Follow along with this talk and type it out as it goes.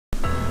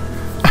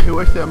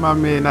What's up, my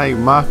Midnight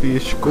Mafia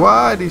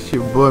squad? It's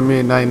your boy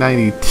Midnight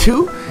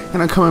 92,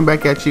 and I'm coming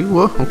back at you.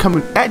 Well, I'm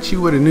coming at you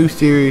with a new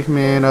series,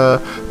 man.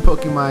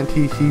 Pokemon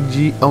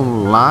TCG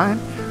Online.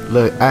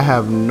 Look, I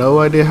have no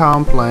idea how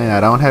I'm playing.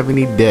 I don't have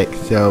any decks,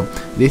 so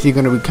this is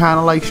gonna be kind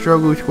of like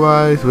Struggle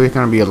Squads. Where it's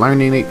gonna be a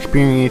learning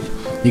experience.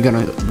 You're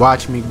gonna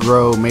watch me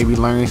grow, maybe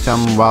learn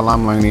something while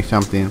I'm learning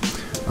something.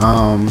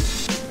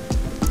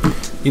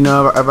 You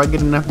know, if I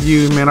get enough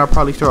views, man, I'll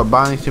probably start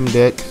buying some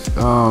decks.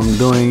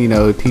 Doing, you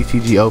know,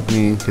 TCG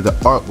opening, because the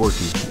artwork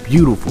is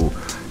beautiful.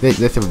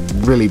 That's a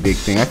really big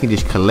thing. I can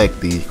just collect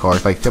these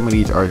cards. Like, some of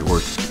these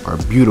artworks are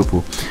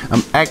beautiful.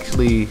 I'm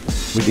actually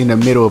in the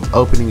middle of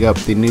opening up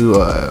the new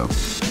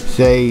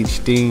Sage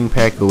Steam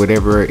pack or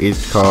whatever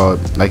it's called.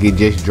 Like, it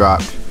just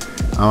dropped.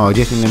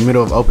 Just in the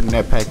middle of opening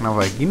that pack, and I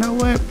was like, you know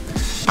what?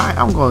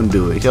 I'm gonna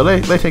do it. So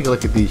let's take a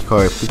look at these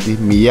cards. Put these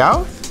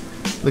Meowth.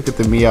 Look at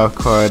the Meowth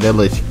card. That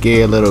looks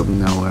scared little.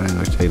 No, I ain't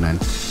gonna say nothing.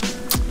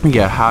 We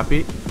got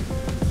Hoppit.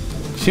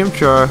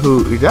 Chimchar,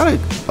 who is that?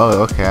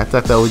 Oh, okay. I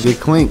thought that was a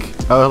Clink.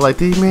 I was like,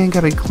 this man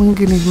got a Clink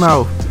in his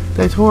mouth.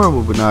 That's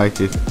horrible, but no, it's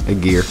just a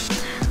gear.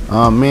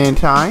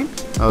 Mantine.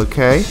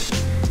 Okay.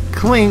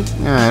 Clink.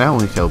 That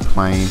one's so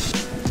plain.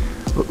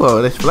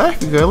 Whoa, this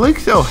Flashy girl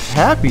looks so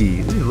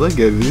happy. Look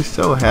at this,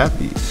 so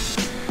happy.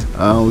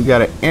 We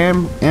got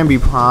an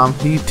Ambipom.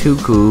 He's too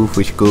cool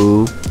for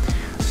school.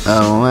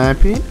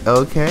 Lampet.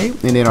 Okay.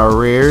 And then our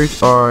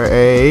rares are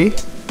a.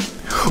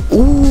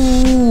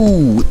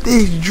 Ooh,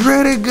 this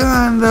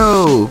Dredagon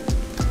though.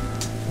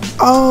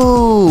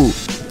 Oh,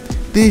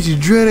 this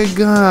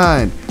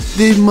Dredagon.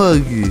 This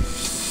mug is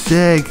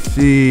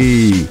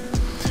sexy.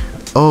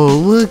 Oh,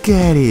 look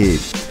at it.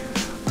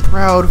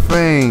 Proud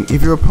Fang.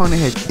 If your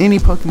opponent has any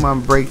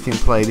Pokemon breaks in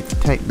play, this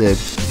attack does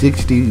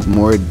 60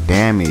 more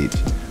damage.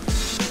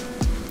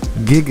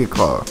 Giga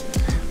Claw.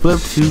 Flip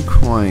 2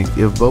 coins.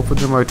 If both of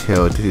them are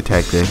tails, this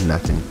attack does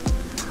nothing.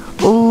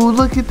 Oh,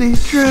 look at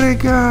this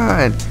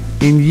Dredagon.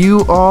 And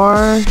you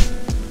are.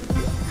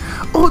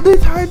 Oh,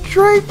 this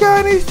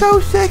Hydreigon is so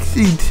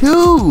sexy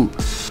too.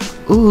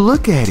 Oh,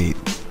 look at it.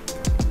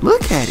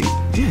 Look at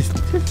it.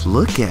 Just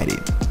look at it.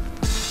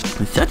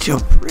 It's such a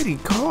pretty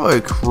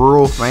card.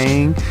 Cruel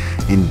Fang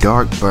and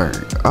Dark Burn.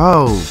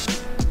 Oh,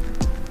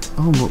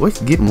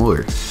 let's get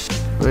more.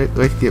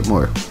 Let's get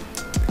more.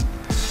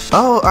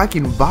 Oh, I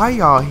can buy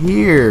y'all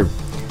here.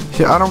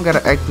 So I don't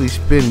gotta actually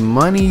spend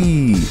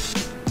money.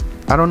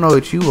 I don't know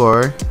what you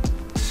are.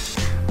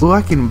 Oh,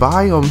 I can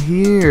buy them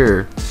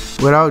here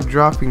without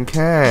dropping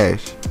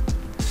cash.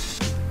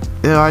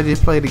 Yeah, I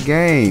just play the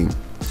game.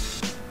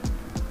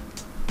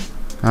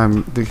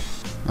 I'm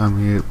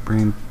here to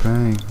bring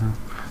pain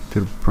to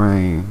the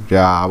brain.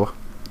 Job.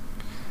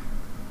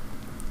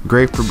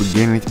 Great for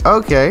beginners.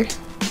 Okay.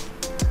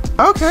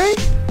 Okay.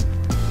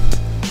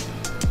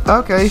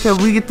 Okay. So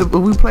we get if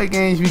we play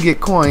games, we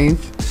get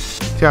coins.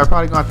 So I'm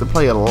probably gonna have to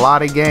play a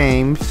lot of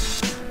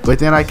games, but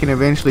then I can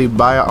eventually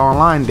buy an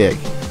online deck.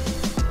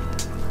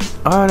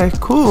 Oh, that's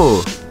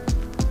cool.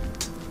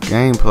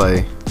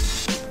 Gameplay.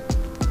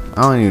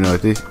 I don't even know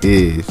what this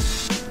is.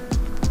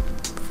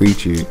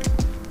 Featured.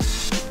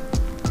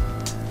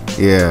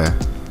 Yeah.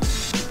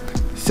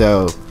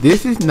 So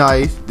this is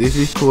nice. This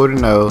is cool to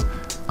know.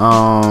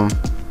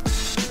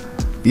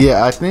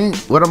 Yeah, I think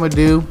what I'm gonna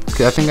do,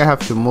 cause I think I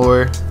have some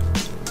more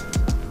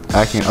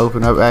I can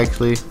open up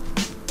actually.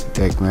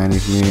 Deck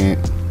management.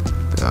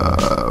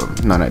 No,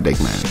 not deck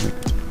management.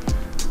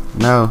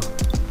 No,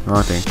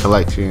 wrong thing.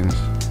 Collections.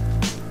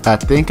 I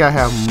think I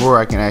have more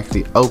I can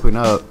actually open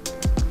up.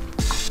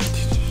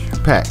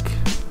 Pack.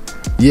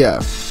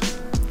 Yeah.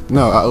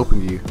 No, I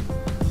opened you.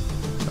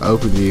 I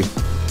opened you.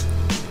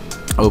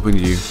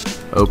 Opened you.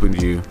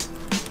 Opened you.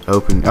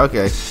 Open.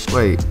 Okay.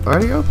 Wait. Are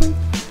they open?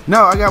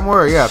 No, I got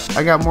more. Yeah.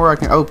 I got more I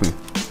can open.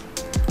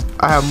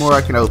 I have more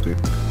I can open.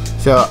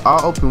 So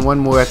I'll open one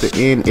more at the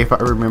end if I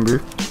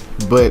remember.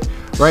 But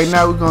right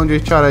now we're going to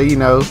just try to, you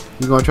know,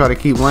 we're going to try to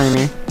keep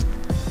learning.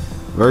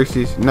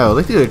 Versus. No,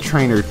 let's do the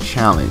trainer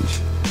challenge.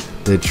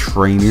 The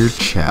trainer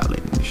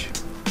challenge.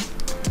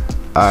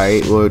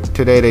 Alright, well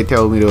today they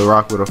told me to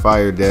rock with a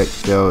fire deck,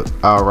 so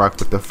I'll rock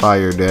with the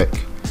fire deck.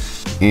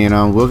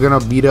 And we're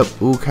gonna beat up.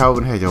 Ooh,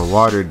 Calvin has a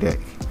water deck.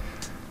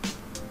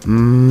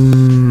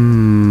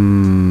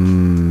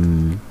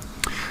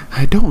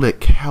 Don't let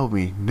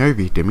Calvin's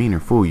nervous demeanor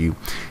fool you.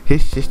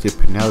 His sister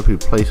Penelope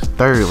placed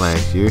third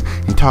last year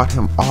and taught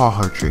him all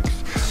her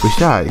tricks.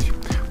 Besides,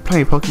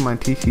 playing Pokemon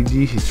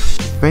TCG, his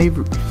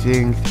favorite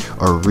things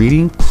are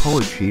reading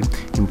poetry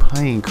and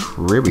playing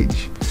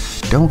cribbage.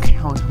 Don't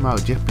count him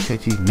out just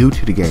because he's new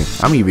to the game.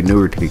 I'm even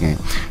newer to the game.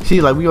 See,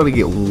 like, we only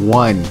get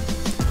one.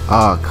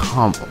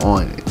 Come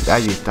on.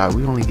 I just thought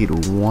we only get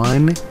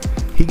one.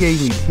 He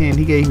gave me 10.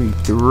 He gave me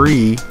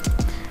 3.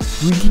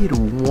 We get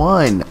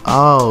 1.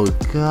 Oh,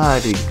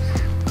 God.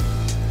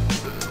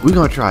 We're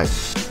gonna try it.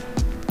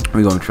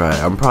 We're gonna try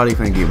it. I'm probably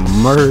gonna get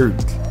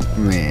murked,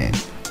 man.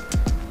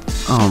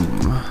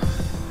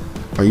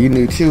 Are you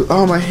new too?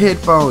 Oh, my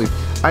headphones.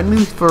 I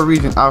knew for a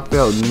reason I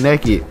felt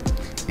naked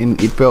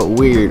and it felt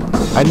weird.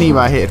 I need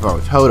my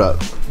headphones. Hold up.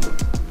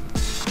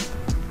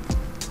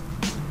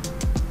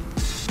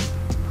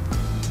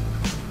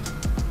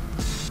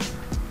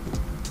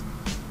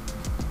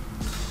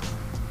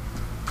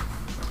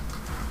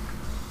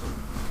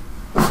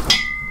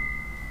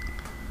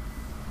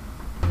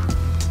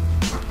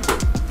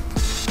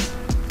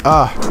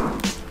 Ah,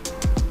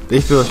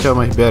 this feels so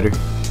much better.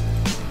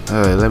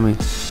 Let me.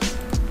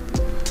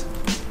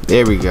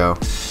 There we go.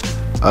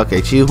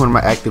 Okay, choose one of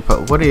my active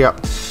what are y'all?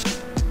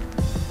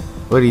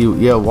 What are you?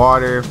 Yeah,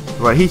 water.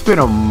 But he's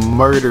finna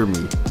murder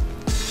me.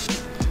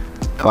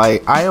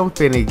 Like, I am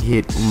finna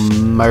get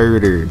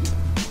murdered.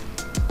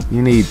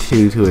 You need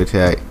 2 to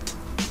attack.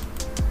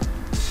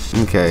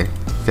 Okay,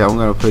 so I'm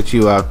gonna put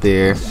you out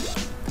there.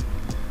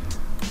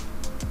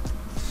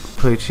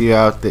 Put you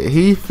out there.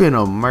 He's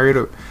finna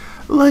murder.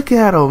 Look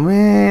at him,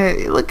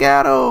 man. Look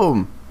at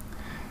him.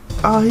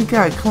 Oh, he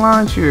got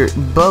launcher,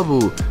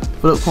 bubble,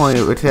 flip point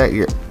to attack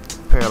your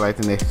paralyze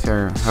the next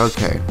turn.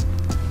 Okay.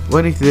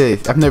 What is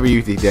this? I've never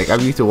used this deck.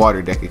 I've used the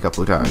water deck a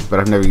couple of times, but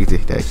I've never used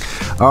this deck.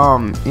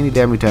 Any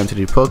damage done to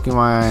the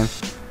Pokemon,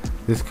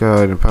 this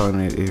card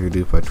opponent is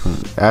reduced by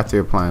 20 after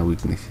applying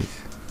weaknesses.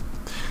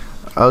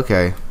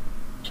 Okay.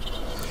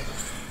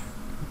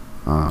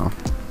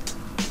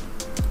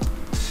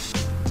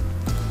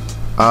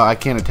 I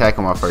can't attack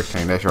on my first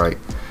turn. That's right.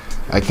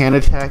 I can't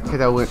attack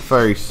because I went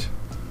first.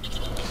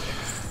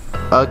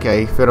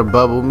 Okay, finna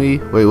bubble me.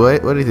 Wait,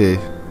 what? What is this?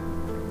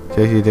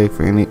 Check your deck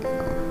for any.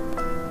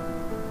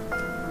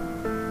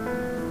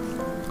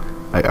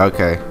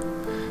 Okay.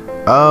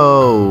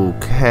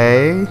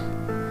 Okay.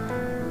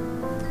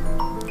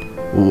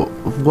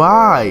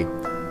 Why?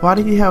 Why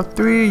did he have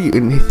 3 of you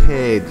in his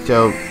head?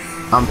 So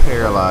I'm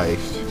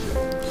paralyzed.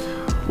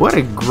 What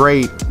a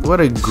great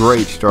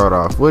start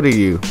off. What are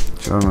you?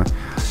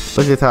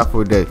 Look at the top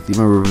 4 decks. You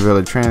remember reveal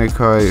a trainer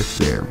card? It's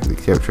there.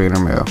 Except trainer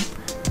mail.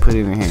 Put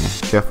it in your hand.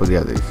 Shuffle the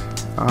others.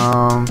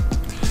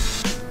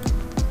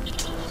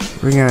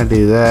 We're gonna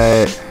do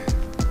that.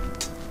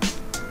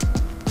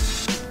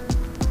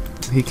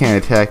 He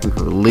can't attack me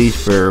for at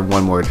least for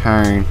 1 more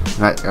turn.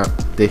 Not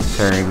this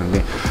turn. And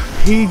then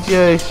he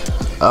just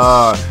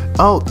oh,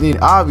 then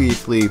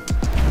obviously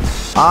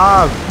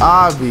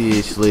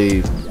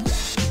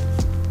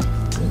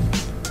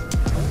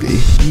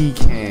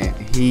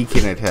he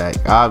can attack,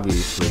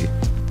 obviously.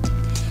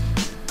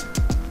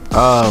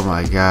 Oh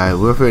my god,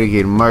 we're gonna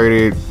get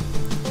murdered.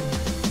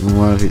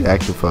 One of his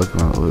active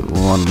Pokemon with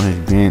one on his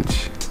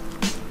bench.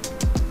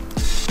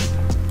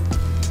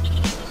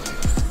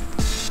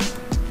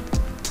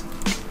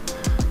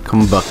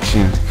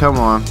 Combustion. Come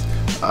on.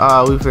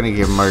 Oh, we finna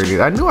get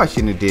murdered. I knew I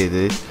shouldn't have did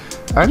this.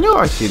 I knew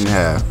I shouldn't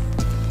have.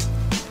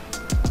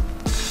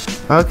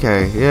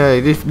 Okay, yeah,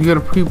 you're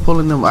gonna keep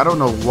pulling them. I don't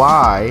know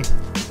why.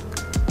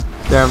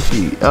 Damn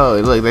sheet. Oh,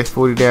 look, that's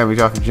 40 damage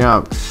off the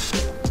jump.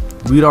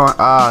 We don't.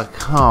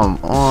 Come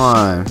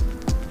on.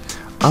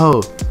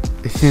 Oh,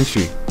 it's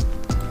Sentry.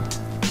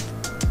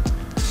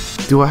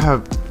 Do I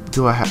have?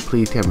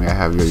 Please tell me I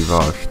have your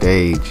evolved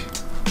stage.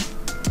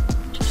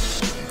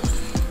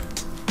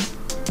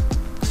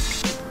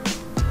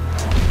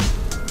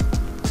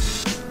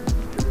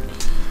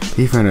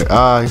 He's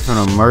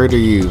finna murder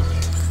you.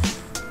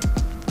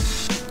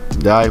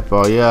 Dive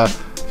ball, yeah.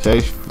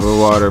 Chase for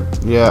water,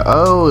 yeah.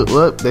 Oh,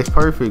 look, that's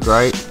perfect,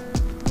 right?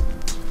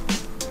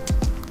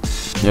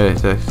 Yeah,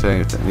 it's the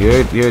same thing.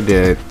 You're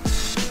dead.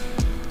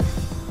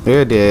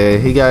 You're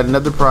dead. He got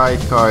another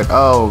prize card.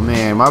 Oh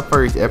man, my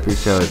first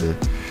episode of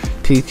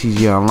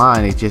TCGO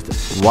Online is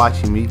just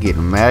watching me get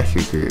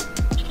massacred.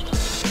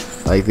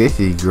 Like, this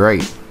is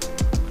great.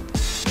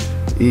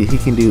 He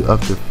can do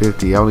up to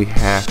 50. I only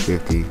have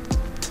 50.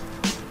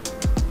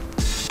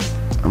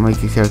 I'm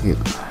making sure he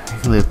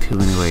can live 2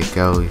 anyway it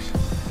goes.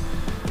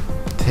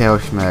 Tail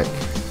smack.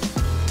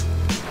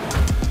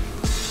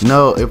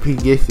 No, if he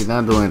gets it,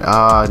 I'm doing.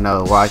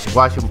 No, watch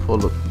him pull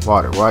the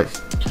water. Watch.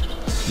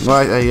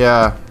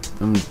 Yeah.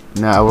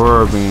 Nah,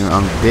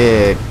 I'm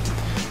dead.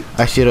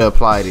 I should have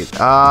applied it.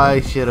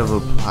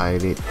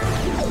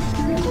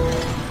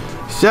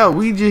 So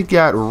we just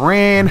got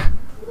ran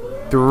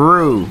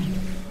through.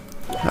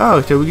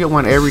 Oh, so we get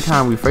one every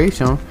time we face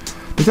him.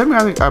 Does that mean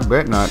I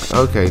bet not?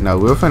 Okay, no,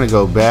 we're finna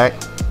go back.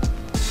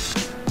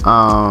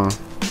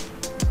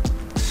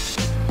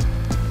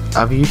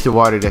 I've used the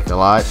water deck a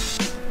lot.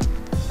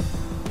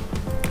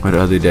 What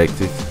other decks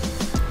is?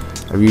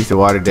 I've used the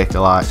water deck a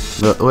lot.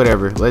 But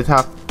whatever. Let's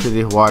hop to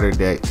this water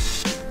deck.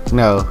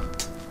 No.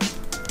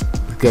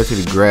 Let's go to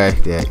the grass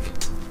deck.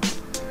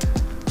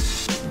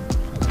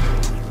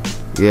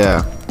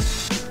 Yeah.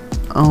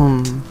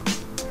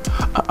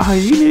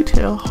 You need to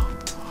tell.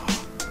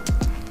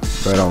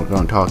 Bro,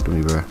 don't talk to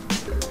me, bro.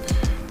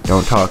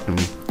 Don't talk to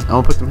me. I'm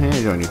gonna put some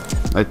hands on you.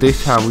 Like,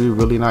 this time we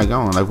really not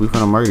going. Like, we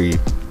finna murder you.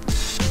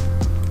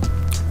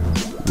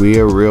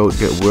 We're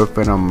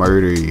finna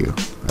murder you.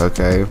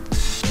 Okay?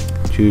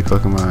 Choose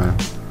Pokemon.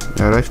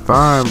 Yeah, that's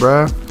fine,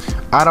 bro.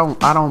 I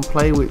don't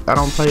play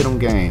them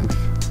games.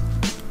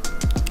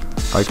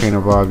 I can't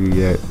evolve you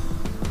yet.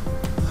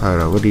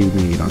 Hold on, what do you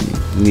need on you?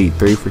 You need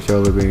 3 for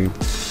Solar Beam.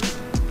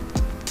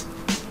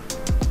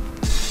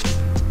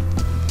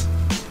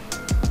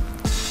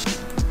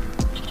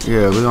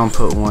 Yeah, we're gonna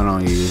put 1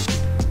 on you.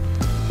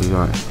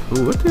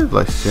 Ooh, what does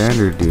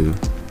Lysander do?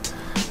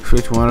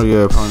 Switch one of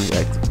your opponent's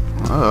active.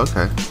 Oh,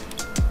 okay.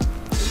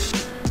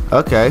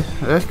 Okay,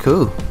 that's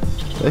cool.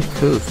 That's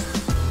cool.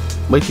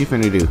 What you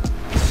finna do?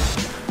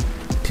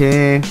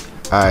 10.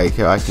 Alright,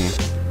 so I can.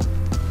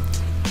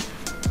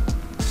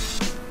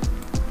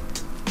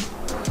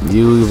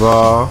 You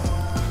evolve.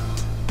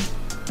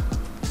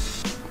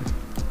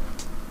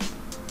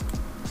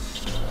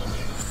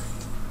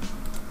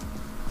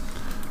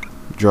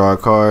 Draw a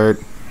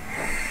card.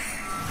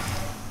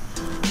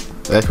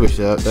 That's what's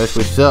up. That's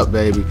what's up,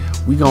 baby.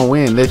 We gonna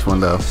win this one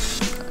though.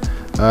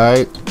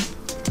 Alright.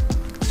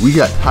 We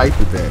got type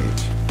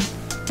advantage.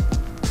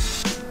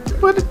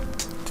 What?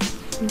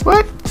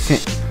 What?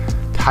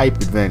 Type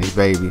advantage,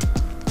 baby.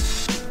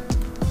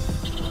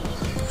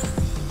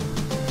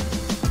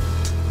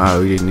 Oh,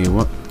 we didn't need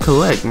one.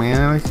 Collect,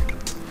 man.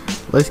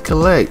 Let's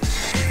collect.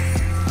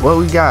 What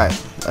we got?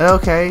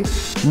 Okay.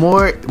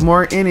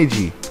 More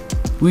energy.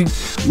 We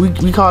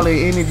call it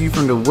energy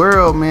from the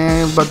world,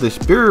 man. About to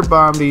spirit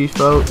bomb these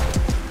folks.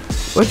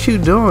 What you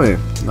doing?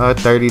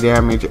 30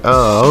 damage.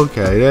 Oh,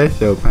 okay. That's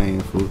so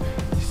painful.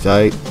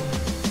 Psych.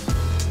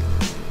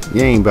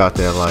 You ain't about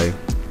that life.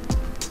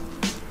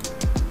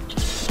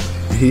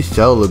 He's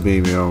solar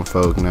beaming on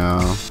folk now.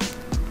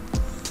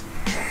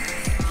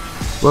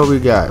 What we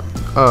got?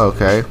 Oh,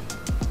 okay.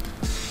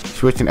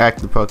 Switching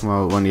active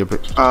Pokemon with one of your.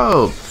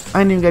 Oh, I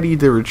didn't even gotta use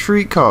the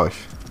retreat cost.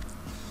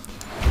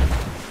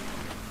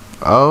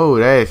 Oh,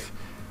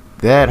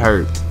 that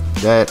hurt.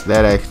 That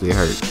actually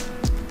hurt.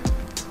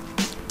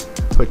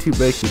 Put 2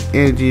 basic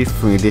energies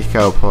from your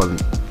discount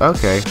opponent.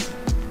 Okay.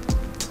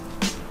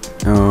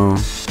 I'll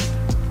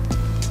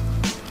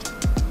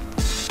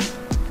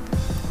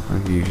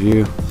use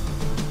you.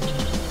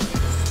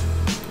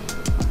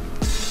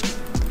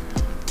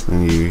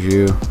 I'll use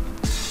you.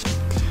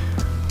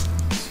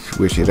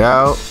 Switch it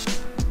out.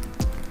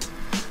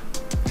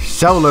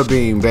 Solar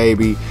beam,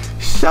 baby.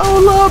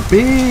 Solar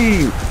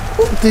beam.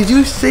 Did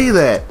you see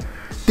that?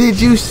 Did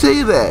you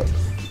see that?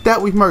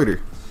 That was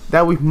murder.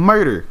 That was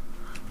murder.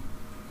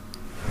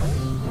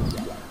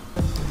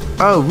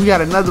 Oh, we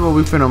got another one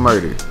we finna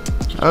murder.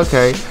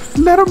 Okay.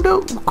 Let him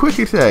do quick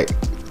attack.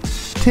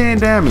 10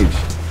 damage.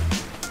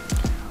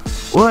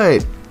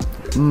 What?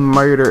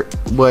 Murder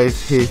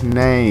was his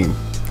name.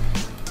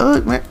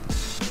 Look, man.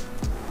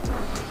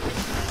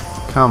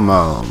 Come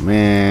on,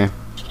 man.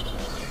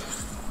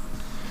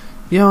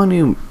 You don't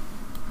even.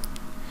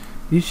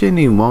 You shouldn't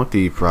even want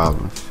these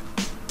problems.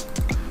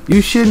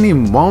 You shouldn't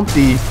even want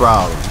these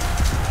problems.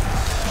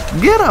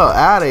 Get her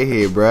out of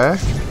here, bruh.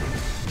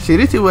 See,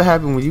 this is what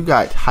happened when you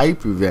got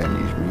type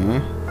advantage,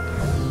 man.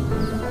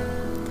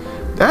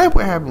 That's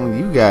what happened when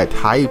you got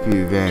type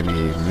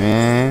advantage,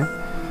 man.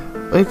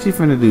 What you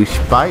finna do?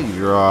 Spike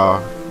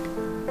draw.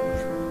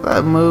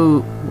 What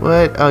move?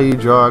 What? Oh, you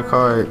draw a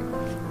card.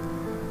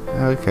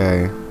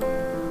 Okay.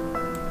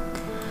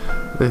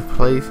 Let's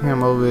place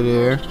him over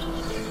there.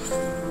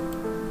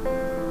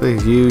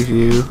 Let's use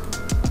you.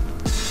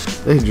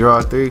 Let's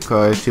draw 3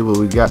 cards, see what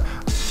we got.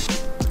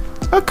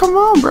 Oh, come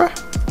on, bruh.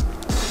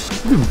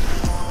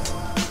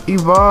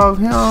 Evolve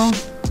him.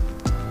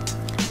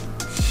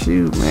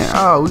 Shoot, man.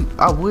 Oh,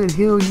 I would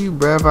heal you,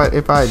 bruh,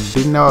 if I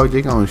didn't know I was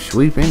just gonna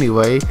sweep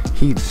anyway.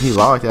 He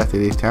lost after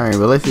this turn,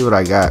 but let's see what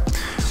I got.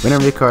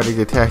 Whenever this card is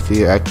attached to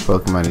your active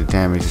Pokemon, it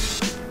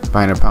damages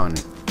by an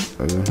opponent.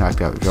 So you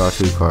knocked out. Draw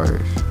 2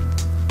 cards.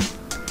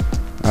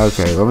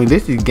 Okay, well, I mean,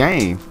 this is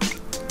game.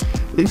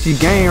 This is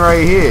game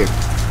right here.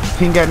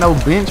 He ain't got no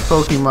bench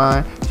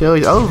Pokemon, so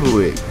it's over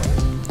with.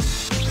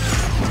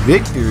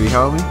 Victory,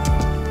 homie.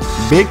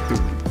 Victory.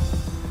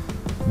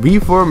 B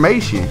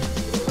formation.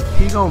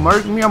 He gonna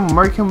murk me, I'm gonna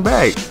murk him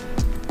back.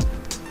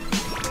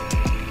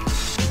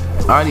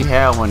 I already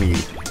had one of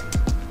you.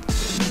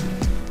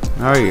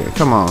 Alright,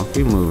 come on,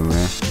 keep moving,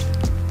 man.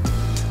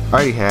 I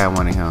already had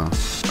one of him.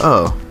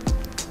 Oh.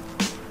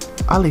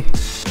 Allie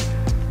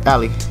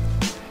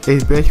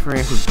is best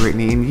friends with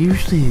Brittany and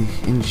usually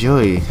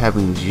enjoys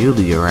having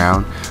Julie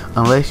around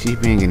unless she's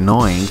being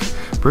annoying.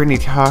 Brittany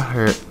taught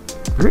her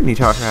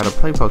how to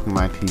play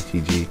Pokemon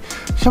TCG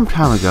some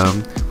time ago,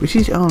 but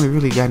she's only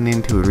really gotten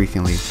into it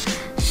recently.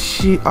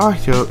 She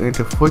also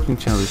into fortune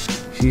tellers.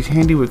 She's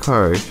handy with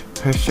cards.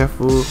 Her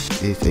shuffle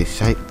is a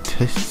sight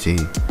to see.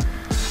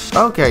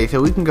 Okay,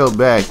 so we can go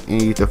back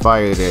and use the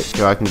fire deck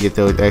so I can get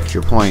those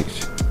extra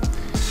points.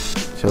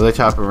 So let's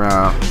hop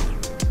around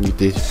with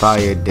this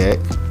fire deck.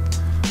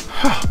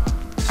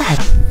 I had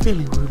a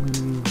feeling we would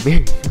be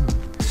very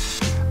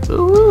soon.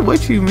 Ooh,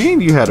 what you mean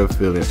you had a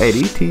feeling? Hey,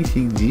 these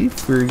TCG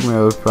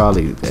females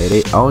probably,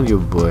 they own your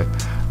boy.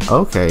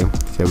 Okay,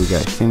 so we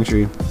got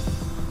Sentry,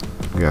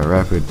 we got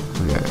Rapid,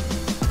 we got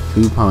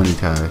 2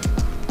 Ponytas.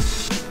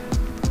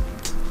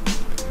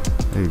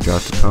 They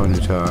dropped the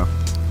Ponyta.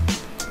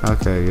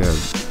 Okay, yeah,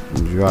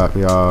 drop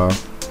y'all.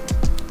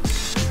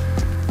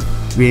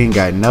 We ain't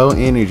got no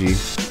energy.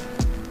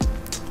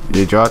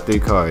 They draw 3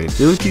 cards.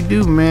 Do what you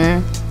do,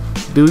 man.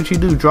 Do what you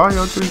do. Draw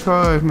your 3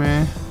 cards,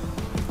 man.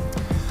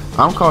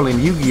 I'm calling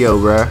Yu-Gi-Oh,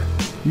 bruh.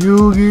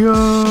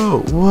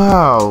 Yu-Gi-Oh!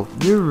 Wow,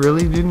 you're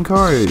really getting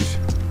cards.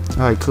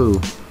 Alright,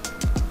 cool.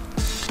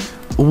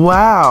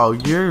 Wow,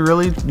 you're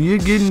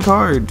getting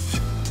cards.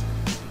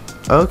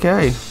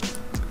 Okay.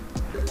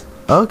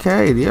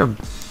 Okay, yeah.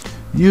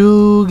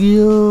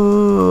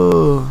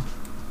 Yu-Gi-Oh!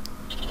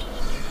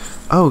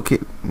 Okay,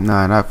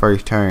 nah, not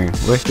first turn.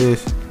 What's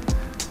this?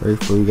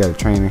 First fool, you got a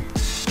trainer.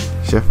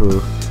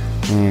 Shuffle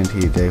and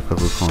TJ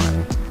purple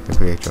coin.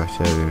 Okay, draw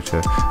 7.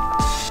 Okay.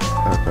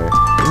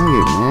 Dang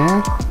it,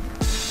 man.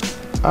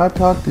 I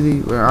talked to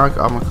these. Well, I'm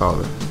gonna call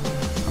her.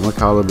 I'm gonna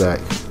call her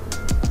back.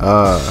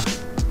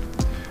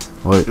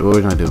 What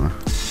was I doing?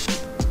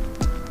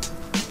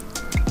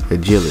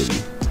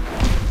 Agility.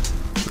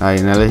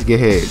 Alright, now let's get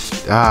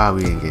heads. Ah,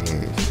 we didn't get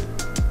heads.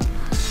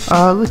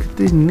 Look at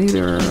this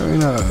neither.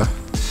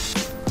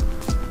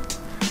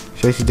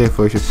 Chasing deck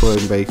for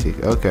supporting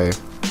basic. Okay.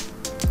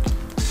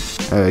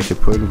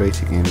 Supporting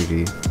basic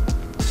energy.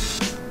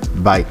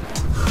 Bite.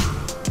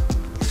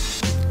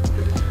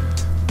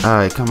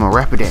 Alright, come on,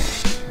 rapid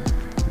dash.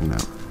 No.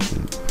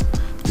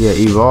 Yeah,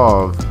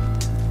 evolve.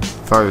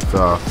 First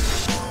off.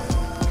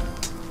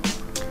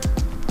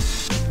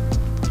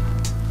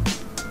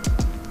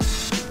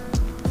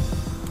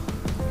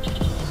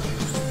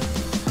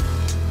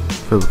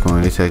 Flip a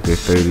coin, they take a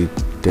 30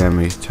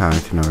 damage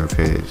times the number of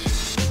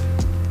heads.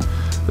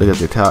 Look at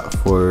the top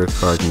 4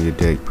 cards in your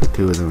deck, put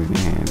 2 of them in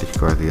your hand,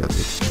 discard the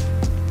others.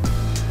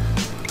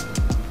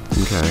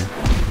 Okay.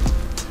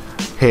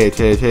 Heads.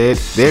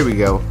 There we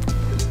go.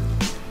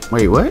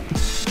 Wait, what?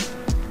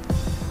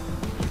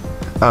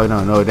 Oh,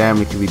 no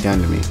damage can be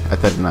done to me. I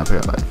thought I'm not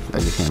paralyzed. I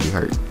just can't be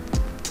hurt.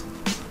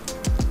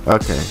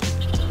 Okay.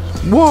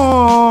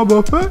 Wobble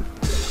effect.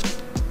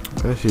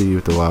 Let's see you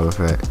with the wobble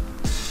effect.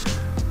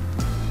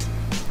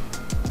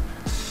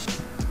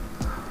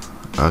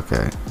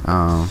 Okay.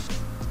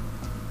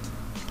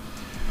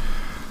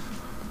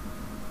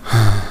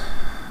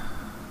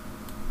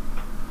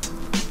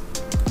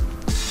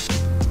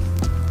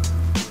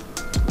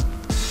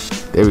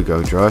 There we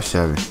go. Draw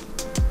 7.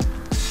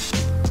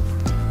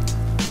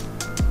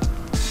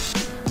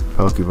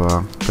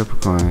 Pokeball. Purple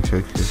coin.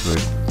 Shake this way.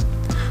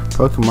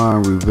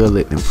 Pokemon, reveal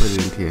it and put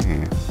it into your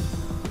hand.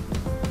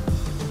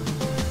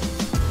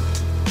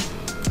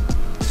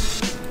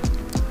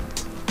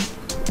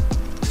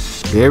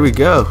 There we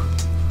go.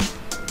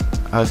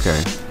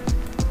 Okay.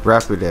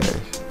 Rapid dash.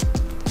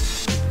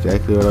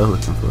 Exactly what I was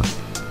looking for.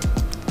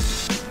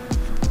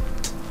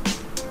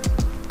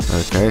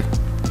 Okay.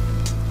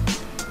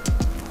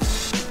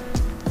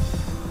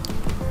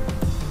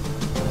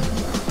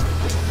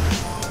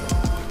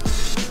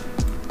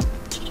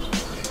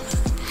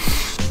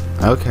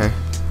 Okay.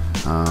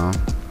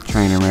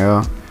 Trainer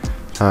mail.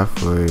 Top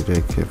for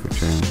deck kit for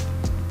training.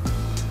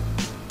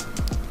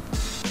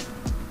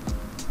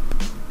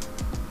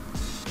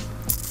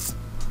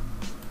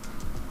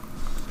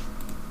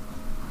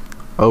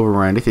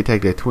 Overrun. This should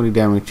take that 20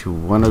 damage to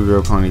one of your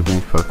opponent's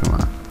bench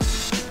Pokemon.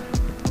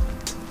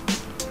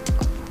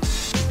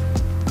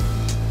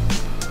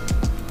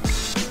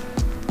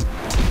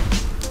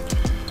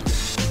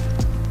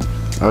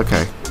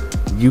 Okay.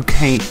 You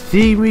can't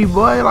see me,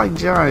 boy, like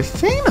John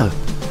Cena.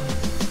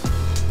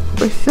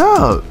 What's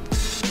up?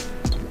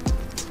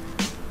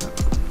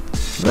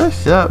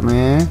 What's up,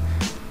 man?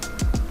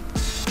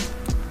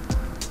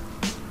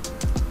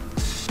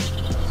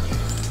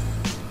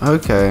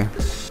 Okay.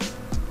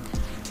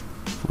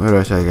 What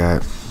else I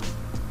got?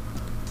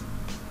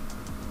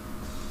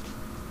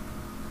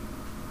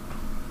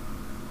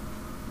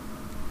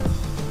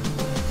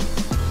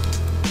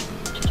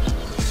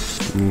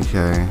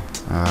 Okay.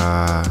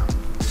 I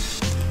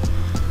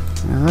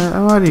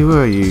might as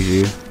well use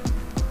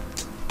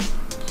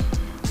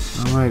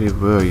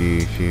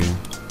you.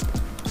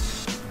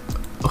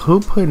 Who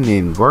putting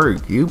in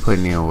work? You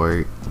putting in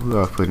work. Who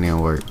else putting in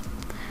work?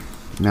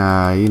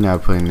 Nah, you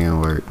not putting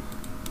in work.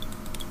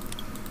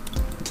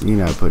 You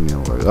not putting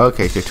in work.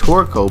 Okay, so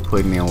Torco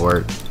putting in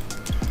work.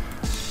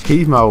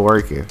 He's my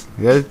worker.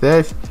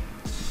 That's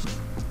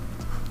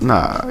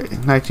nah,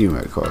 not you,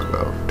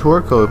 Torco.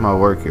 Torco is my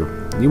worker.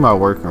 You my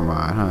worker,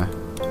 mine, huh?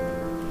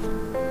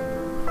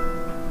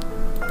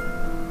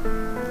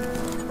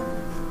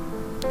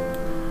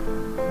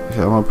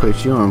 So I'm gonna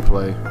put you in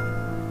play.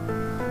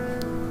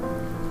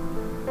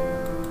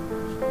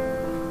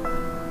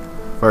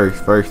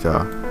 First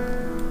off,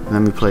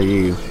 let me play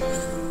you.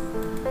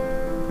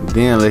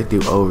 Then let's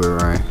do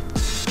overrun.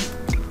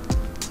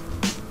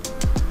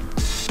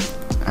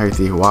 I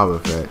see wobble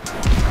effect.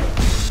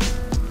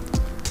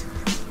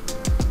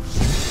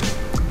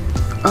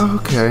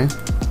 Okay.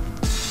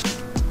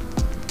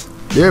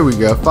 There we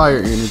go. Fire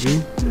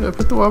energy. Yeah,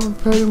 put the wobble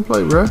effect in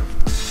play, bruh.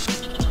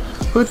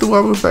 Put the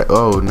wobble effect.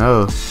 Oh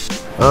no.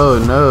 Oh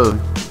no.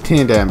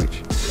 10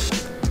 damage.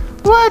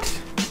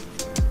 What?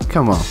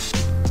 Come on.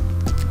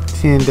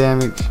 10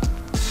 damage.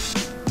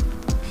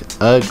 It's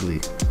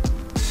ugly.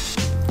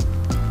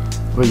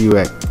 Where you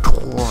at?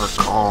 Torque.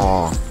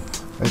 Oh,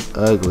 that's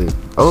ugly.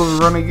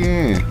 Overrun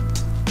again.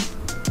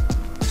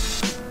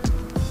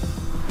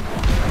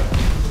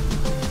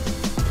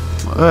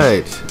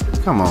 What?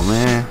 Come on,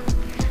 man.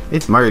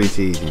 It's murder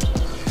season.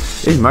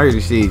 It's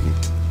murder season.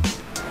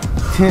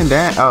 10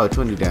 damage. Oh,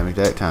 20 damage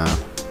that time.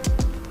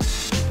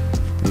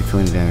 It's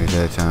 20 damage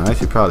that time. I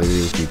should probably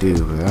read what you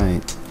do, but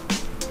I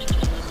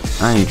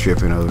I ain't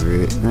tripping over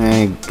it.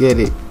 Man, get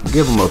it.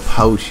 Give him a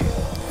potion.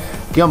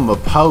 Give him a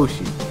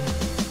potion.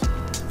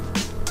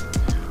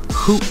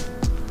 Who?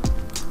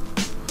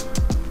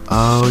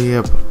 Oh,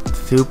 yeah.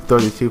 Throw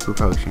the super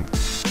potion.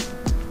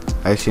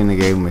 I shouldn't have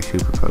gave him a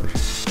super potion.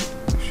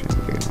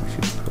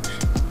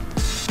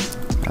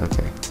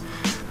 Okay.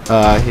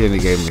 I shouldn't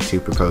have gave him a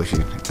super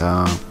potion.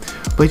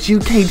 But you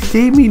can't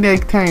see me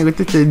next time with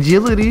this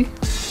agility.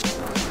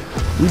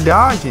 We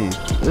dodging.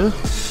 What?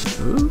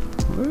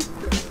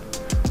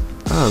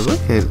 Oh,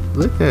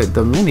 look at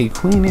the mini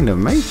queen in the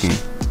making.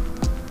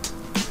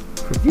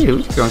 Forget it,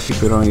 we just gonna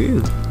keep it on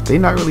you. They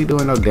not really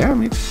doing no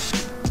damage.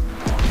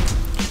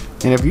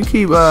 And if you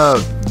keep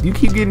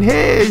getting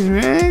heads,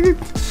 man.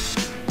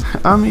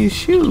 I mean,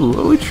 shoot,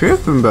 what we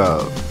tripping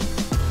about?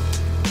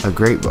 A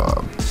great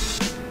ball.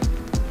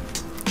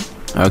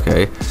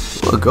 Okay,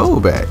 well, go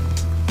back.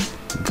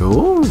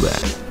 Go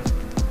back.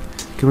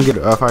 Can we get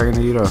a fire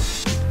energy though?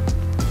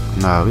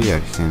 Nah, we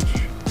got a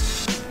sentry.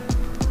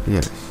 We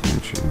got a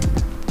sentry.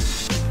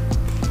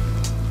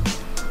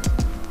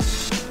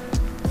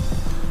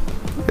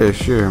 Yeah,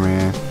 sure,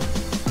 man.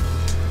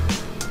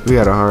 We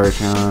got a hard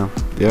time.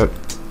 Yep.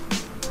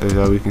 That's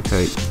all we can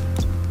take.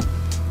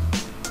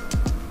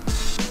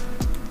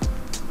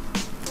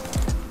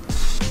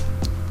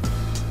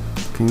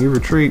 Can you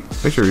retreat?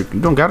 Make sure you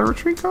don't got a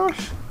retreat,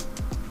 gosh.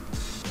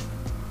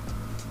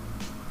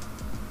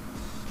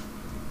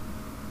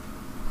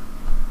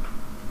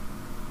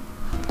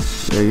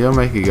 Yeah, you'll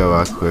make it go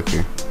out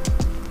quicker.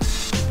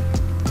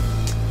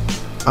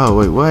 Oh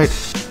wait, what?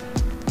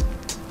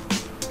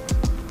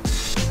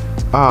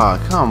 Ah,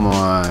 oh, come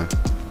on.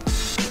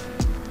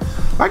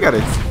 I got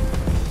it.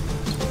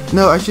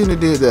 No, I shouldn't have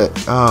did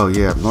that. Oh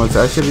yeah, no,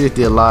 I should have just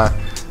did a lie.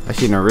 I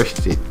shouldn't have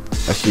risked it.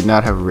 I should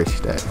not have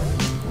risked that.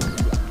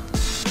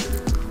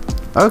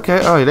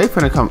 Okay, oh, they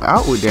finna come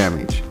out with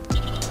damage.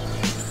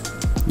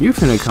 You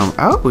finna come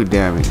out with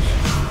damage.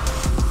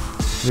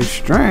 The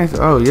strength,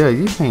 oh yeah,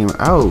 you came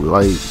out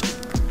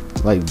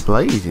like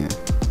blazing.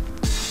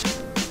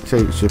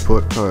 Take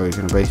support cards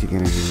and basic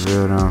energy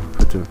real down.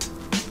 Put the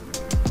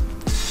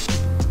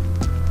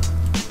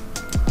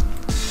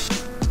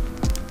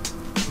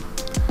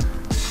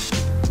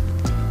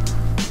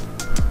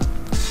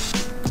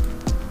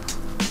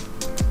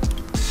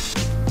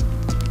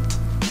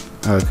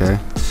okay.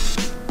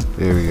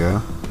 There we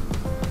go.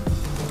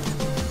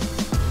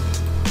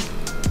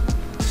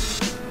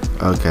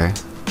 Okay.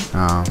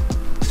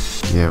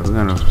 Yeah, we're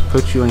gonna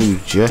put you on you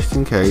just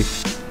in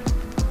case.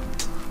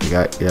 We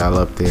got y'all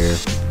up there.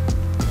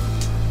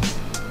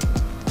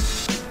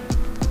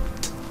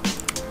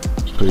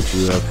 Put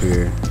you up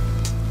here.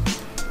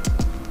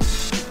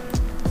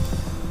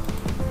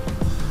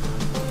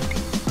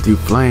 Do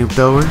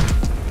flamethrower.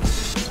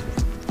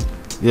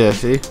 Yeah,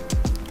 see?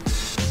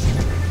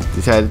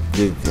 Just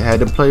had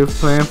to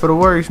plan for the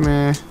worst,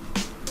 man.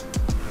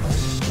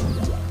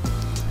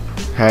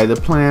 Had to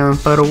plan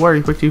for the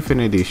worst. What you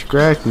finna do?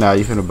 Scratch? Nah,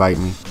 you finna bite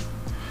me.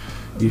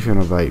 You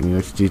finna bite me.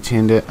 Let's do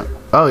 10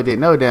 oh, it did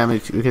no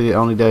damage because it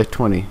only does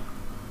 20.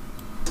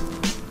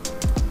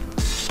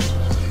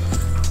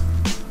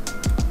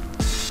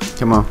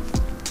 Come on.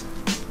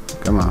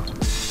 Come on.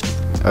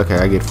 Okay,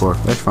 I get 4.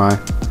 That's fine.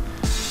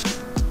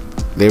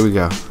 There we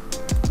go.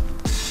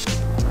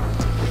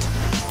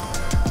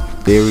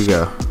 There we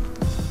go.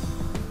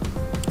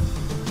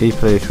 He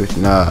plays with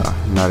nah,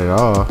 not at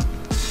all.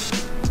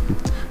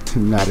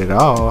 Not at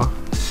all.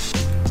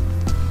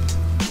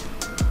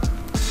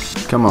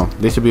 Come on,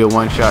 this should be a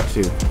one shot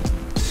too.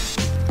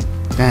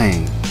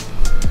 Dang.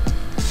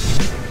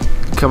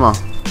 Come on.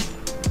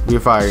 Be a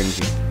fire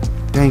energy.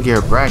 Dang, you're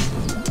a Braxton.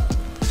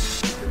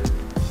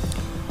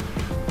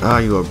 Oh,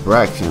 you a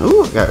Braxton.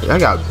 Ooh, I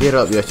got bit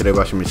up yesterday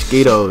by some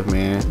mosquitoes,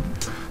 man.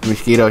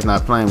 Mosquitoes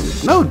not playing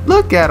with me. No,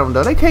 look at them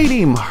though. They can't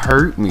even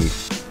hurt me.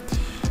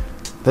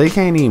 They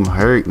can't even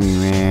hurt me,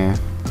 man.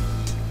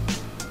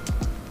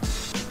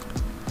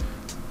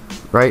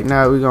 Right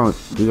now we're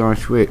gonna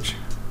switch.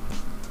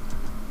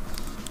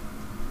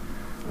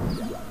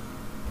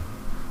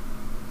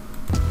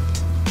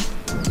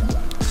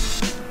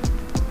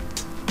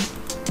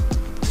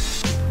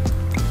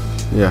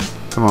 Yeah,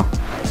 come on.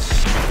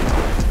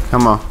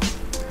 Come on.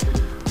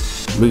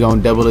 We're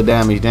gonna double the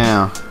damage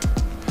down.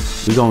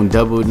 We're gonna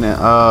double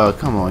down.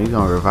 Come on, you're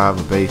gonna revive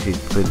a basic,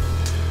 but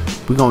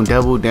we're gonna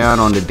double down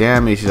on the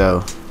damage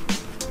though.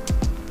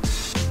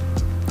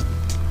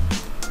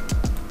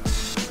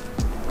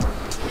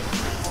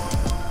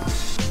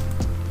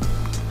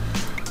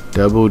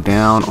 Double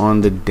down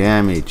on the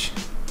damage.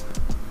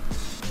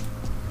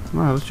 Come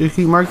on, let's just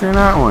keep marking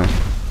that one.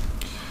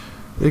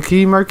 Let's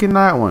keep marking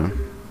that one.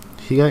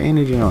 He got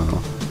energy on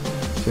him.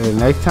 So the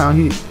next time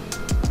he,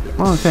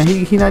 well, I'm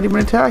saying he not even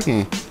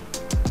attacking,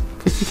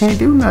 cause he can't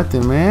do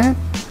nothing, man.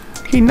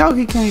 He know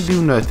he can't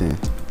do nothing.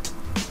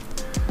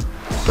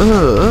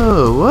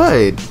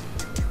 What?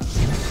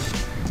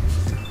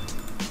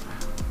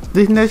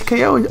 This next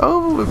KO is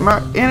over with,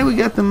 and we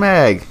got the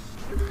mag.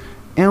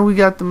 And we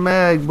got the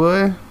mag,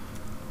 boy.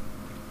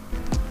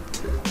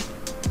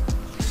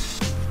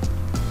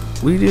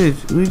 We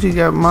just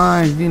got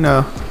mine, you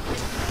know.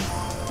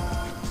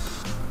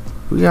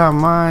 We got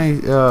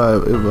mine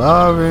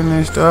evolving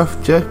and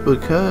stuff just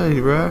because,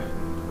 bruh.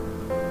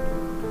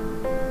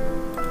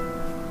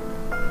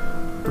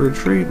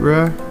 Retreat,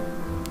 bruh.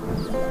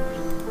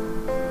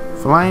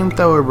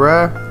 Flamethrower,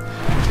 bruh.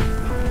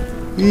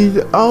 He's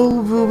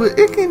over, but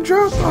it can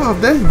drop off.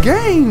 That's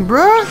game,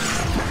 bruh.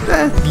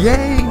 That's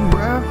game,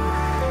 bruh.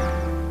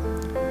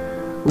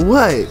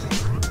 What?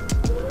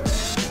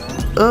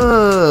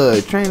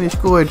 Training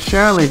score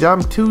challenge.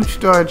 I'm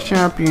 2-star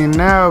champion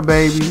now,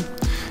 baby.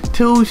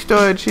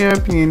 2-star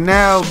champion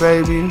now,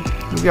 baby.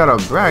 We got a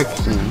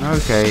Braxton,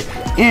 okay,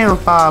 and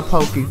 5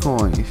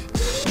 Pokecoins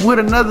with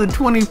another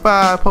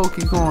 25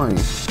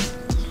 Pokecoins.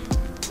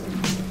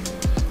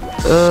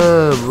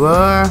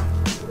 Boy.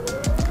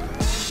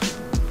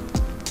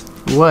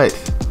 What?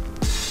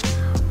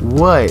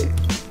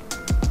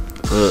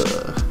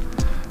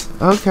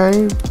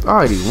 Okay, I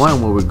already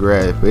won with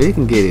grass, but it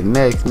can get it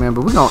next, man.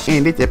 But we're gonna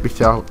end this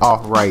episode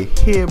off right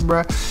here,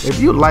 bruh. If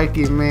you like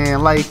it,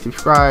 man, like,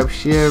 subscribe,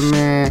 share,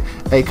 man.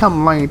 Hey,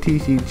 come learn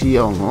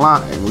TCGO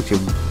online with your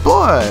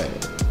boy.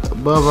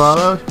 Above all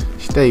else,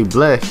 stay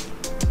blessed.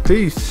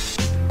 Peace.